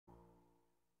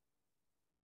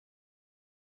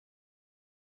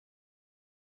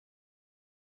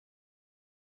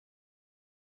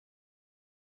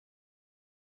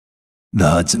The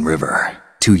Hudson River,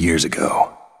 2 years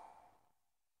ago.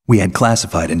 We had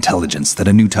classified intelligence that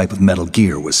a new type of metal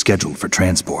gear was scheduled for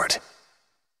transport.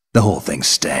 The whole thing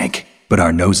stank, but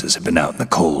our noses had been out in the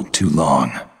cold too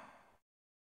long.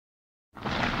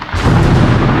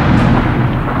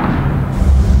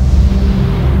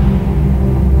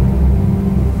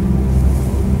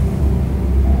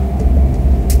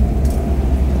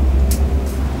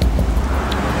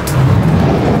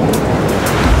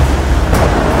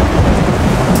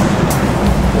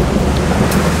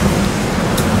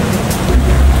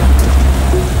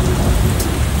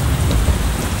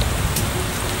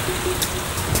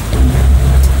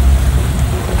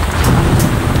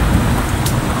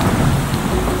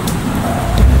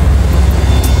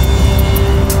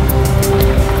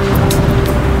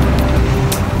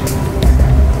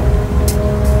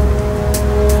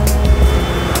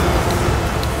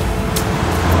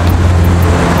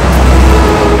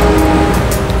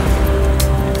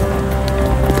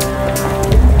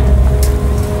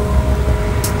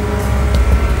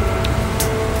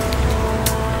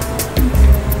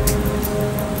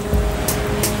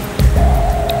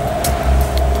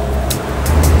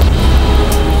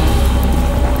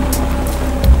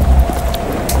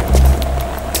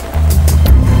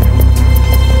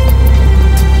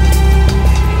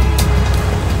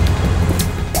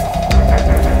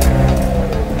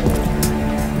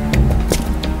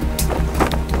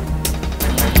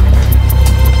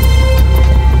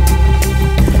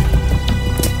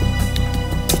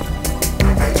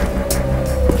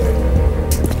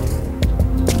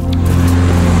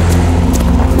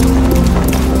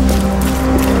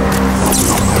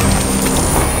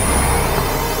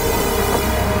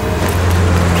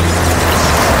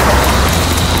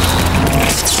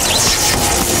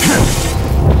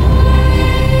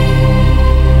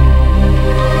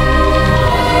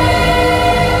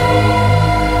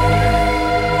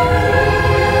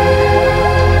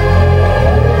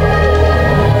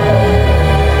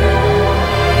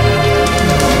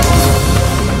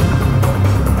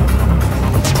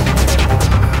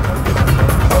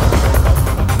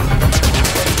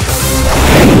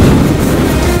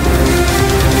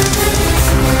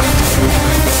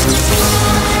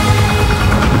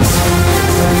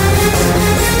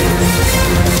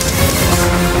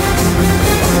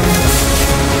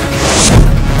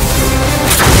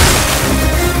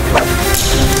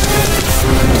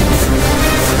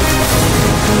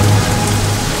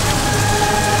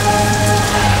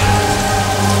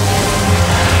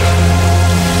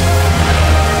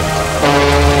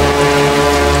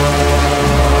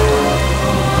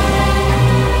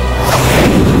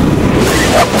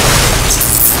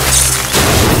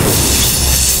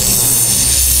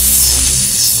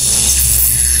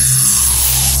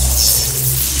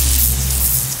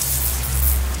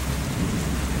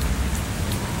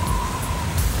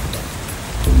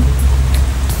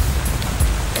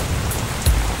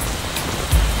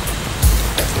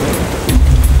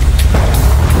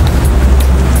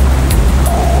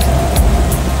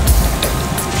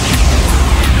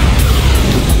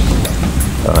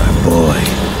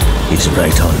 He's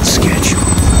right on schedule.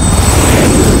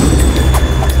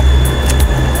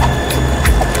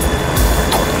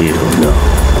 He'll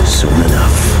know soon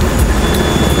enough.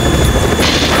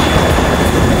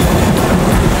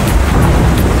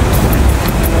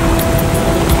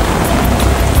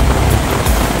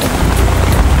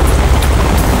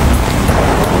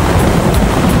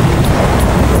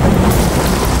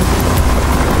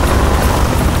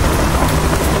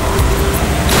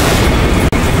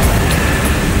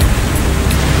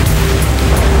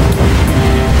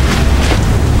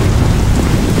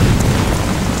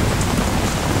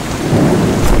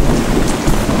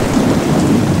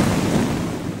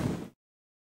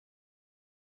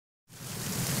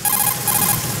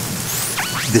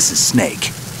 This is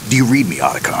Snake. Do you read me,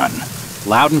 Otacon?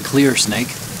 Loud and clear, Snake.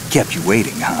 Kept you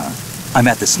waiting, huh? I'm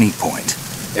at the sneak point.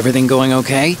 Everything going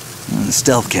okay? The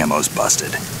stealth camo's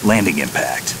busted. Landing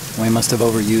impact. We must have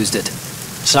overused it.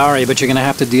 Sorry, but you're gonna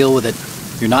have to deal with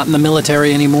it. You're not in the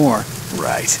military anymore.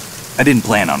 Right. I didn't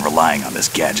plan on relying on this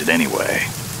gadget anyway.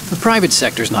 The private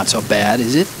sector's not so bad,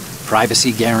 is it?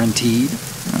 Privacy guaranteed?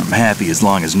 I'm happy as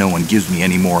long as no one gives me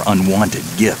any more unwanted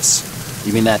gifts.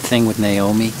 You mean that thing with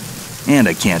Naomi? And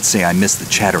I can't say I miss the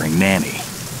chattering nanny.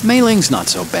 Mei Ling's not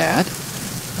so bad.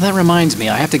 That reminds me,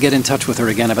 I have to get in touch with her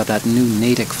again about that new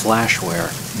Natick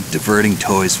flashware. Diverting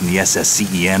toys from the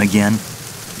SSCEN again?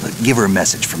 Look, give her a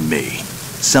message from me.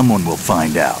 Someone will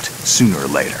find out, sooner or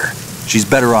later. She's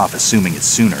better off assuming it's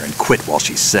sooner and quit while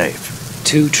she's safe.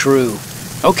 Too true.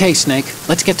 Okay, Snake,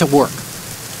 let's get to work.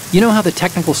 You know how the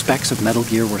technical specs of Metal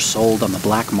Gear were sold on the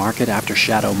black market after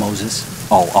Shadow Moses?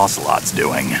 All Ocelot's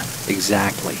doing.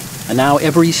 Exactly. And now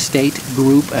every state,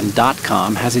 group, and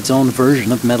 .com has its own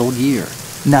version of Metal Gear.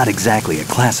 Not exactly a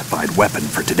classified weapon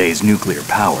for today's nuclear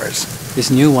powers.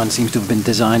 This new one seems to have been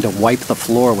designed to wipe the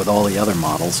floor with all the other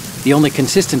models. The only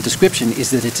consistent description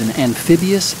is that it's an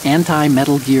amphibious,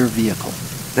 anti-Metal Gear vehicle.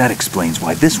 That explains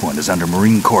why this one is under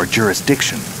Marine Corps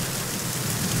jurisdiction.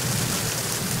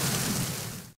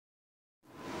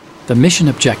 The mission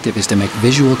objective is to make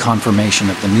visual confirmation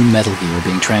of the new Metal Gear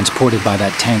being transported by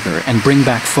that tanker and bring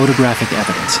back photographic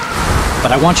evidence.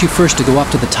 But I want you first to go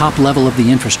up to the top level of the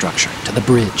infrastructure, to the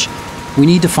bridge. We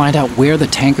need to find out where the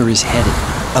tanker is headed.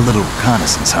 A little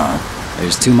reconnaissance, huh?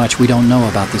 There's too much we don't know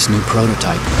about this new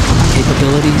prototype.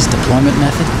 Capabilities, deployment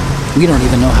method. We don't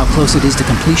even know how close it is to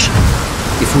completion.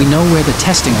 If we know where the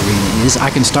testing arena is,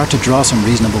 I can start to draw some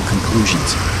reasonable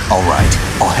conclusions. All right,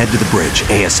 I'll head to the bridge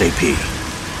ASAP.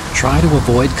 Try to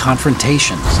avoid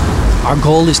confrontations. Our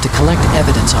goal is to collect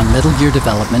evidence on Metal Gear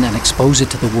development and expose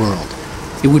it to the world.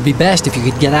 It would be best if you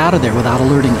could get out of there without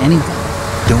alerting anyone.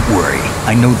 Don't worry,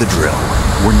 I know the drill.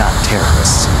 We're not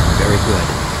terrorists. Very good.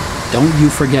 Don't you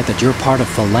forget that you're part of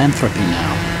Philanthropy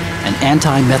now, an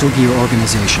anti-Metal Gear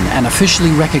organization and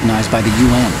officially recognized by the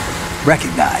UN.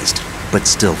 Recognized, but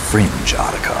still fringe,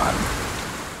 Otacon.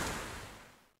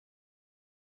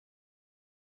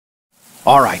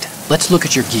 All right, let's look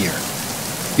at your gear.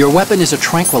 Your weapon is a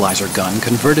tranquilizer gun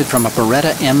converted from a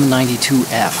Beretta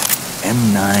M92F.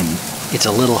 M9. It's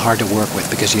a little hard to work with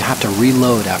because you have to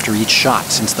reload after each shot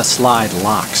since the slide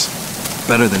locks.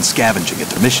 Better than scavenging at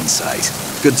the mission site.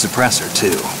 Good suppressor,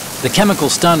 too. The chemical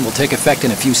stun will take effect in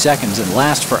a few seconds and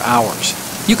last for hours.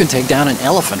 You can take down an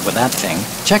elephant with that thing.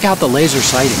 Check out the laser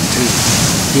sighting, too.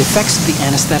 The effects of the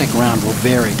anesthetic round will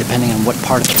vary depending on what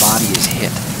part of the body is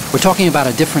hit. We're talking about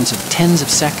a difference of tens of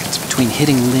seconds between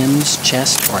hitting limbs,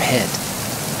 chest, or head.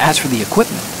 As for the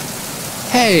equipment...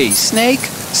 Hey, Snake!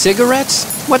 Cigarettes?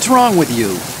 What's wrong with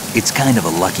you? It's kind of a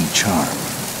lucky charm.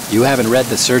 You haven't read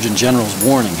the Surgeon General's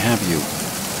warning, have you?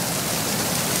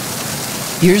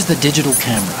 Here's the digital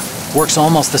camera. Works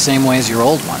almost the same way as your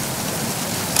old one.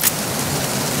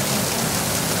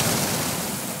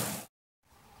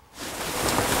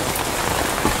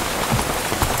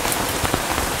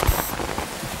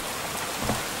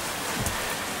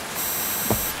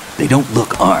 They don't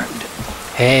look armed.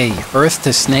 Hey, Earth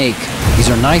to Snake.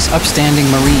 These are nice, upstanding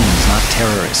Marines, not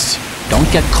terrorists. Don't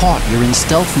get caught. You're in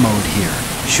stealth mode here.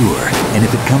 Sure, and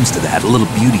if it comes to that, a little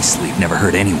beauty sleep never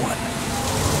hurt anyone.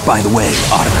 By the way,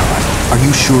 Otacon, are you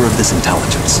sure of this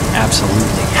intelligence?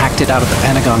 Absolutely. Hacked it out of the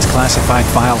Pentagon's classified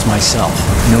files myself.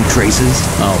 No traces?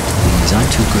 Oh, please, I'm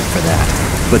too good for that.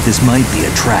 But this might be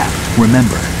a trap.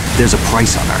 Remember, there's a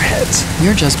price on our heads.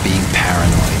 You're just being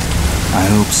paranoid. I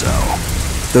hope so.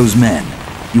 Those men,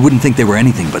 you wouldn't think they were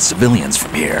anything but civilians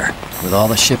from here. With all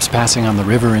the ships passing on the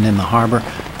river and in the harbor,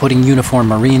 putting uniformed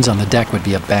Marines on the deck would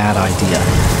be a bad idea.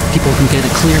 People can get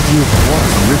a clear view of the water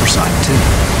from riverside, too.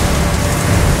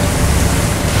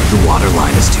 The water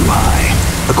line is too high.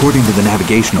 According to the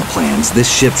navigational plans, this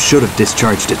ship should have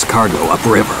discharged its cargo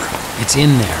upriver. It's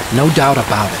in there, no doubt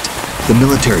about it. The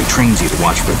military trains you to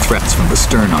watch for threats from the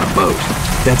stern on a boat.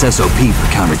 That's SOP for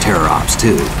counter-terror ops,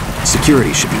 too.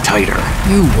 Security should be tighter.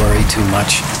 You worry too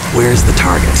much. Where's the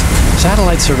target?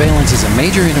 Satellite surveillance is a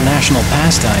major international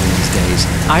pastime these days.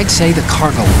 I'd say the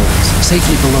cargo holds,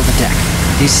 safely below the deck.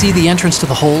 Do you see the entrance to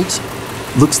the holds?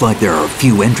 Looks like there are a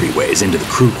few entryways into the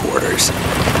crew quarters.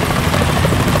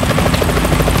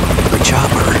 The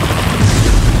chopper.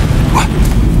 What?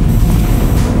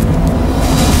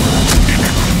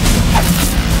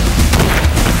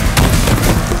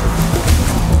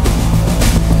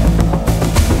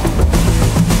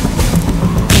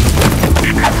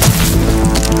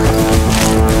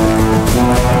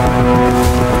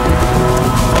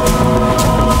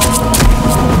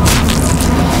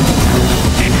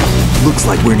 Looks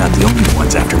like we're not the only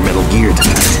ones after Metal Gear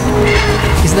tonight.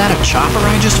 Is that a chopper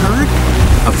I just heard?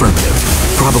 Affirmative.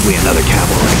 Probably another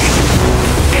cavalry.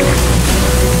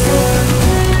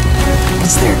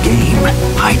 It's their game.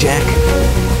 Hijack?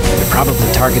 They're probably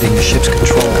targeting the ship's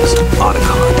controls.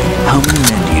 Otacon, how many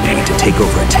men do you need to take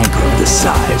over a tanker of this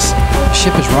size? The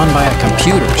ship is run by a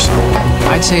computer, so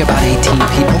I'd say about 18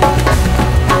 people.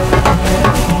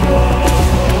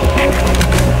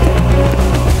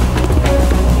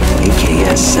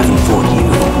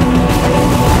 AKS-74U.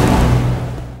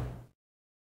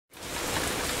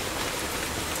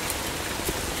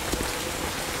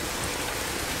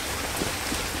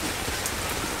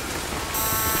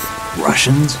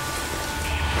 Russians?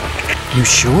 You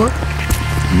sure?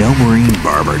 No marine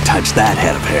barber touched that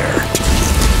head of hair.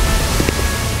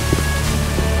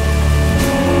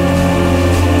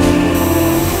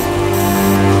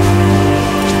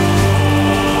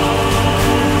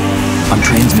 I'm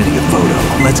transmitting a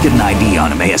photo. Let's get an ID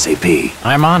on him ASAP.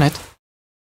 I'm on it.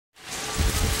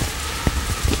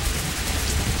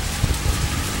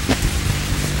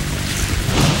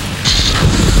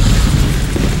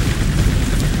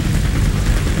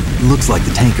 Looks like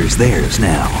the tanker's theirs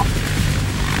now.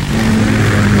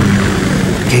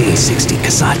 KA-60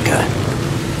 Kasatka.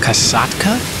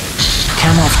 Kasatka?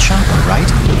 Kamov chopper,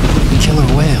 right? Killer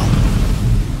whale.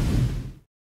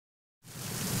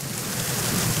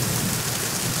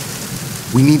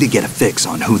 We need to get a fix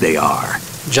on who they are.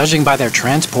 Judging by their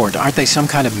transport, aren't they some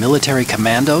kind of military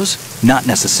commandos? Not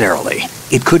necessarily.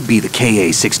 It could be the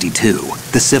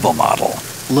KA-62, the civil model.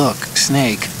 Look,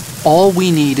 Snake, all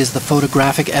we need is the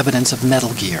photographic evidence of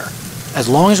Metal Gear. As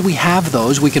long as we have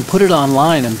those, we can put it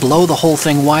online and blow the whole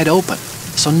thing wide open.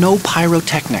 So no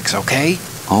pyrotechnics, okay?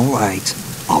 All right.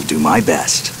 I'll do my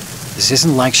best. This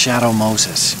isn't like Shadow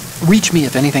Moses. Reach me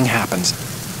if anything happens.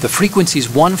 The frequency's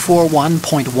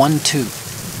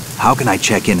 141.12. How can I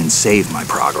check in and save my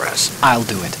progress? I'll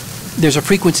do it. There's a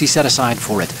frequency set aside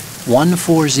for it.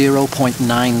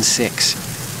 140.96.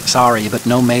 Sorry, but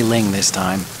no Mei Ling this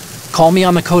time. Call me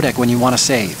on the codec when you want to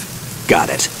save. Got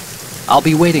it. I'll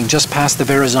be waiting just past the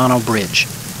Verrazano Bridge.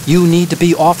 You need to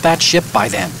be off that ship by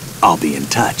then. I'll be in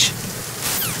touch.